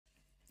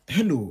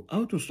Hello,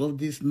 how to solve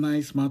this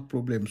nice math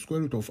problem?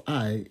 Square root of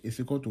I is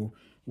equal to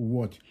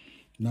what?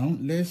 Now,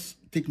 let's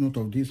take note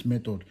of this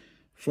method.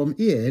 From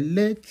here,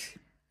 let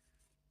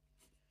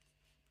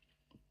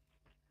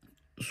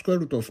square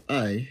root of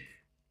I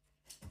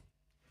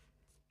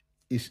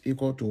is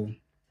equal to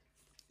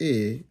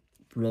A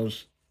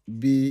plus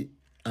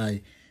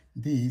BI.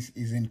 This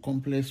is in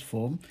complex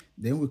form.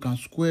 Then we can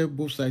square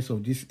both sides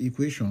of this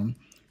equation.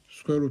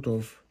 Square root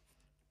of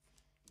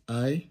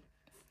I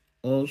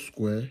all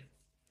square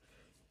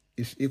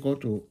is equal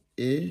to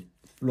A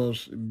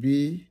plus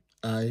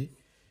BI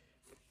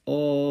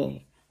all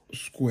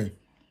square.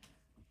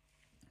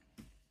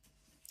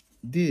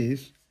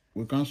 This,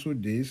 we cancel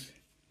this.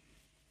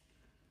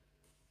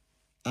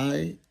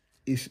 I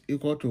is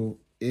equal to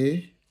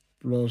A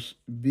plus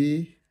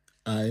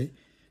BI,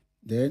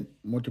 then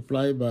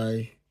multiply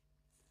by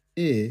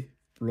A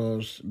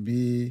plus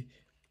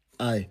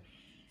BI.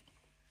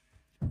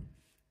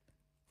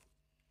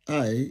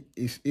 I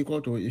is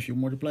equal to, if you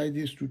multiply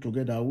these two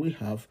together, we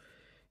have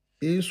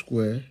A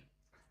square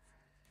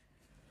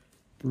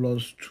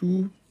plus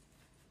 2A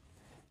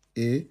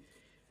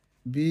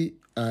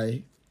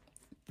BI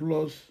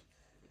plus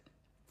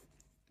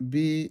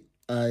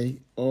BI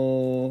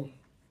all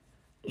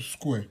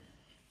square.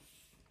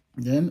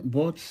 Then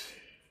both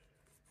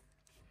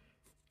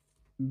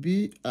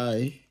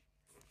BI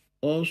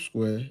all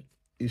square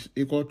is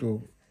equal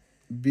to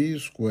B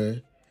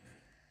square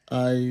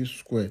I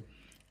square.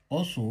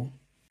 Also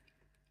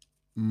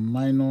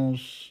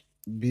minus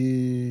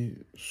B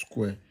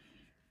square.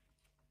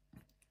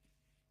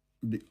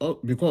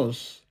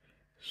 Because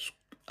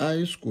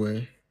I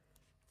square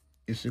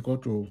is equal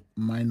to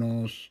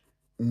minus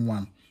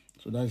 1.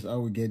 So that's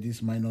how we get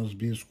this minus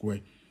B square.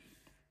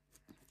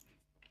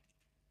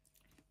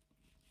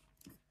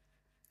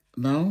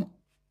 Now,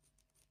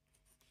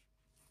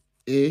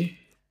 A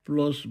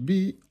plus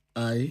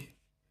BI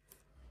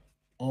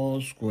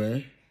all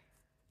square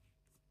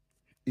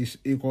is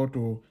equal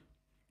to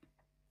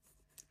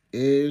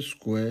A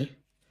square.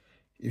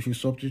 If you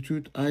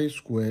substitute I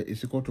square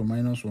is equal to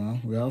minus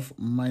 1, we have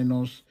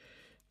minus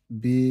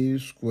B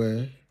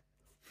square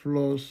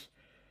plus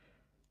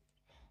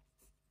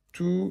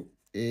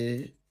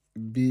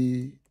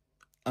 2AB.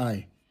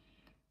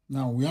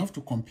 Now we have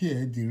to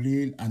compare the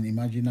real and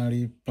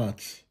imaginary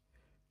parts.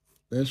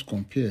 Let's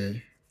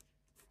compare.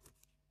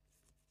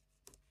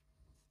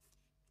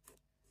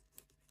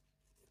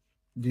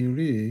 The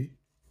real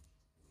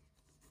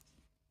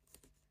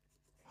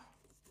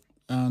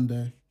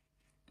and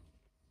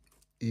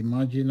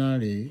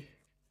imaginary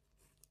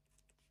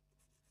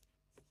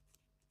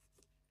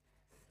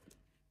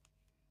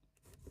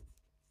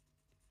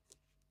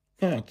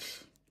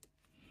parts.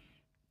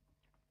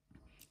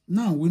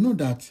 Now we know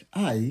that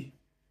I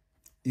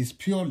is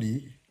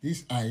purely,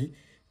 this I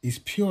is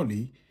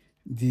purely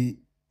the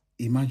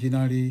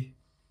imaginary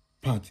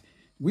part,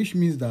 which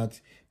means that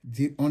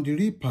on the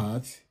real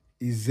part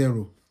is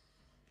 0.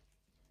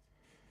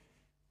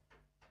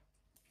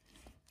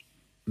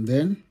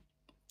 Then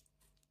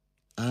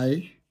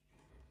I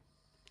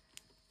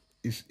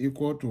is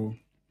equal to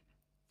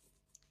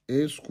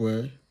A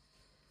square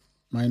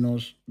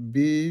minus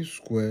B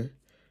square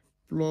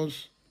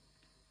plus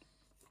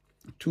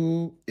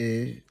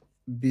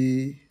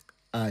 2AB.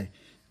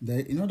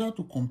 Then in order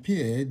to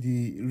compare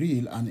the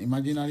real and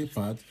imaginary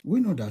part, we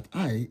know that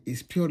I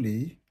is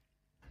purely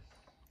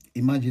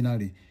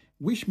imaginary,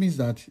 which means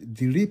that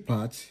the real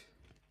part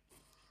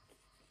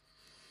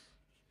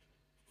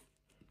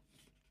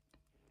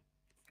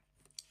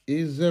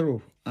is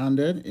 0 and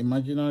then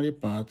imaginary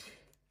part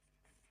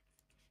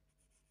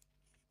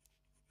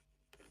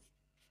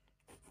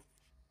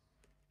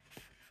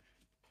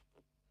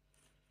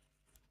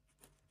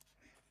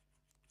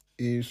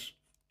is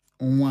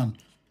 1.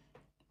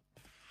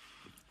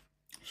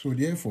 So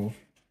therefore,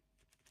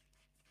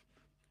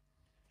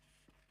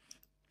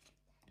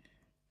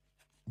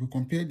 we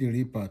compare the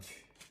real part.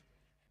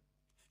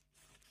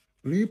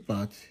 Real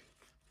part,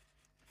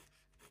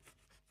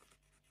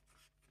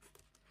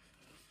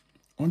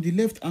 on the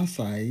left hand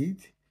side,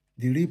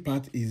 the real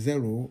part is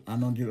 0,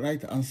 and on the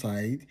right hand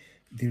side,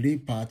 the real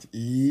part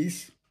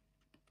is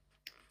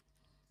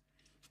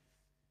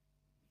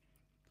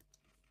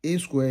A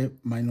square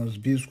minus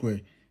B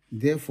square.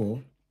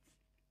 Therefore,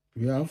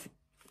 we have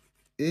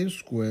A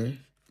square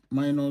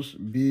minus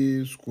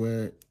B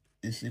square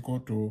is equal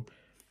to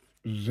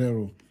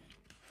 0.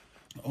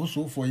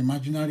 Also, for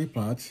imaginary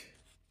part,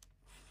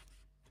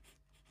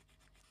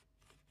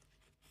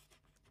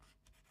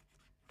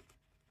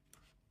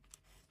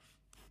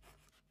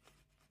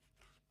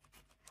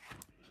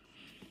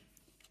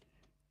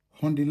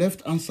 on the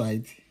left hand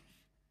side,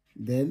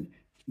 then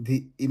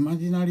the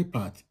imaginary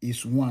part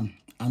is 1,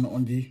 and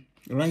on the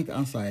right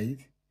hand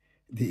side,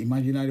 the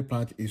imaginary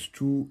part is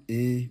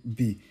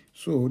 2AB.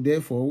 So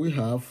therefore, we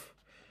have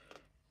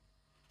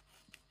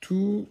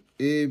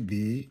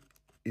 2AB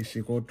is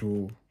equal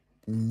to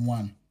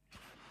 1.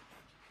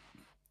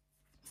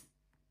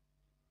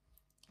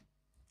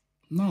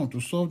 Now, to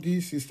solve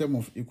this system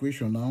of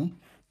equation now,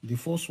 The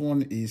first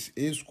one is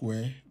a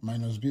square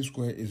minus b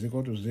square is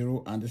equal to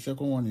 0, and the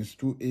second one is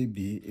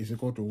 2ab is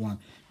equal to 1.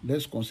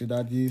 Let's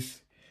consider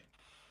this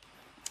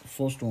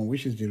first one,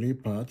 which is the real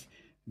part.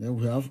 Then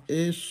we have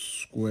a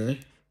square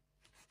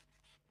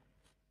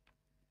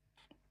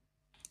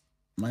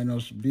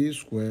minus b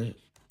square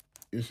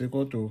is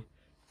equal to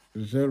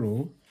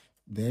 0.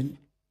 Then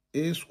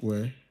a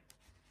square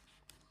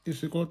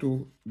is equal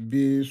to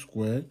b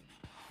square.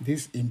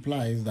 This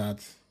implies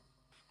that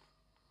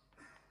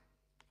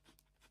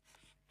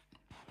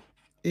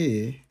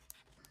a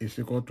is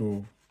equal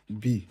to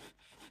b.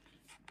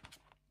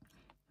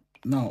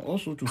 Now,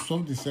 also to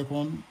solve the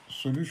second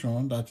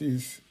solution, that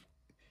is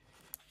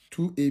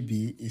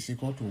 2ab is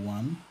equal to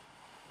 1,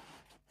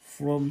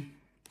 from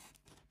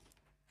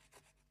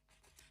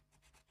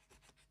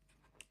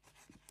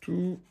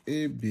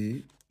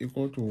 2ab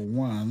equal to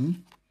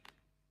 1,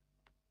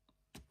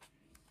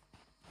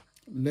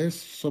 let's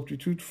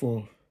substitute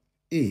for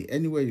a.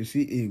 Anywhere you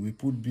see a, we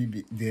put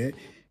b there.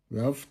 We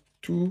have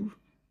 2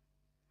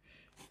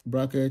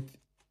 bracket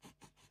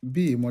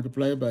b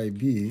multiplied by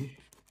b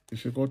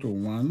is equal to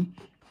 1.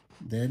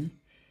 Then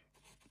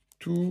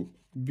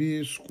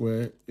 2b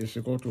square is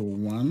equal to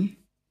 1.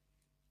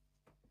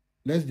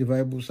 Let's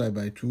divide both sides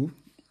by 2.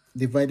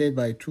 Divided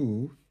by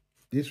 2,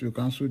 this will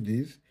cancel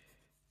this.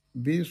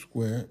 B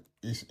square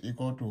is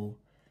equal to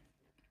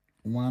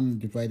 1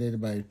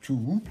 divided by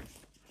 2.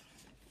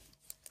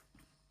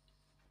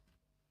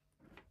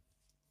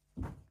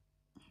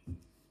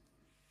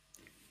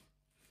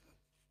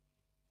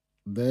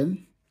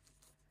 Then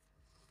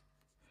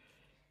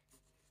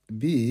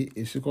b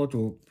is equal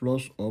to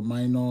plus or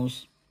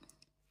minus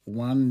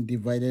 1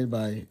 divided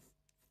by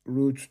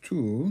root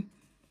 2.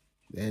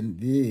 Then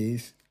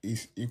this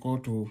is equal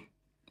to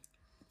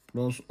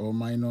plus or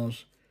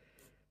minus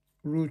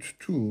root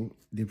 2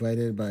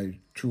 divided by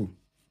 2.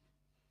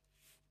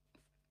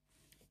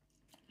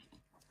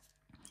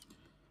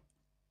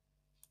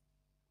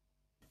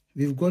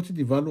 We've got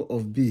the value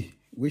of b,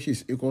 which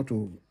is equal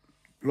to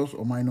plus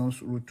or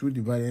minus root 2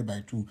 divided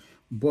by 2.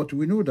 But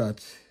we know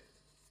that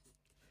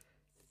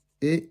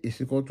a is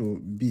equal to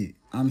b,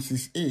 and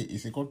since a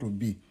is equal to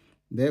b,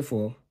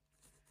 therefore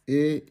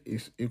a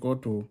is equal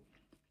to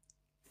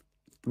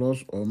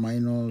plus or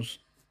minus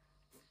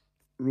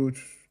root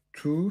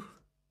 2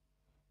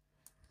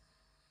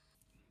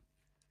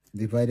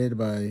 divided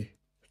by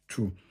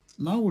 2.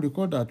 Now we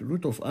recall that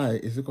root of I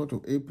is equal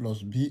to a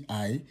plus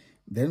bi.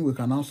 Then we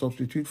can now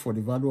substitute for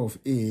the value of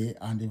a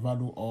and the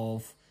value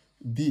of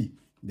b.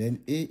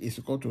 Then a is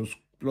equal to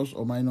plus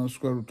or minus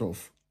square root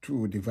of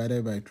 2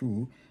 divided by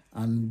 2,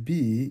 and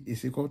b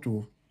is equal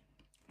to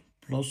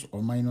plus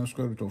or minus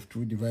square root of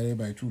 2 divided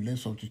by 2.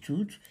 Let's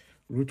substitute.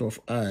 Root of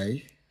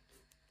I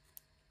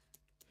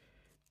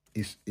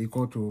is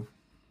equal to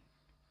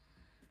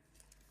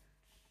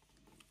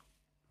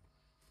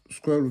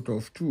square root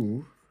of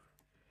 2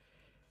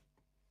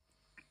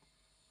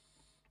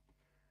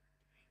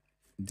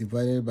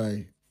 divided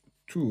by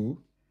 2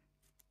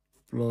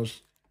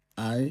 plus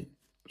I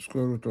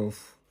square root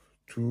of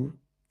 2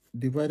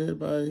 divided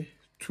by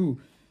 2.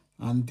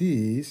 And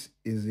this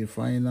is the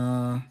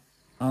final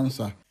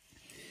answer.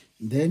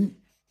 Then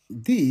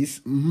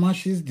this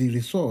matches the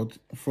result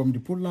from the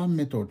polar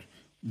method,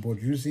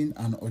 but using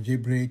an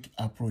algebraic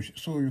approach.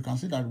 So you can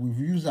see that we've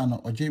used an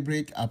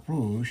algebraic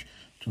approach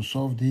to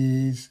solve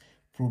this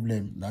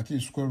problem. That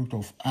is, square root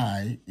of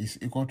I is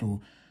equal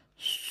to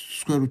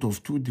square root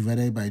of 2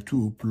 divided by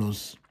 2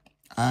 plus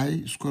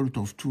I square root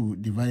of 2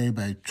 divided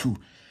by 2.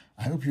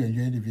 I hope you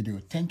enjoyed the video.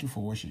 Thank you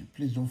for watching.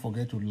 Please don't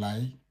forget to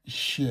like,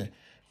 share,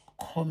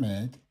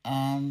 comment,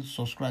 and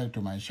subscribe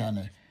to my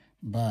channel.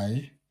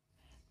 Bye.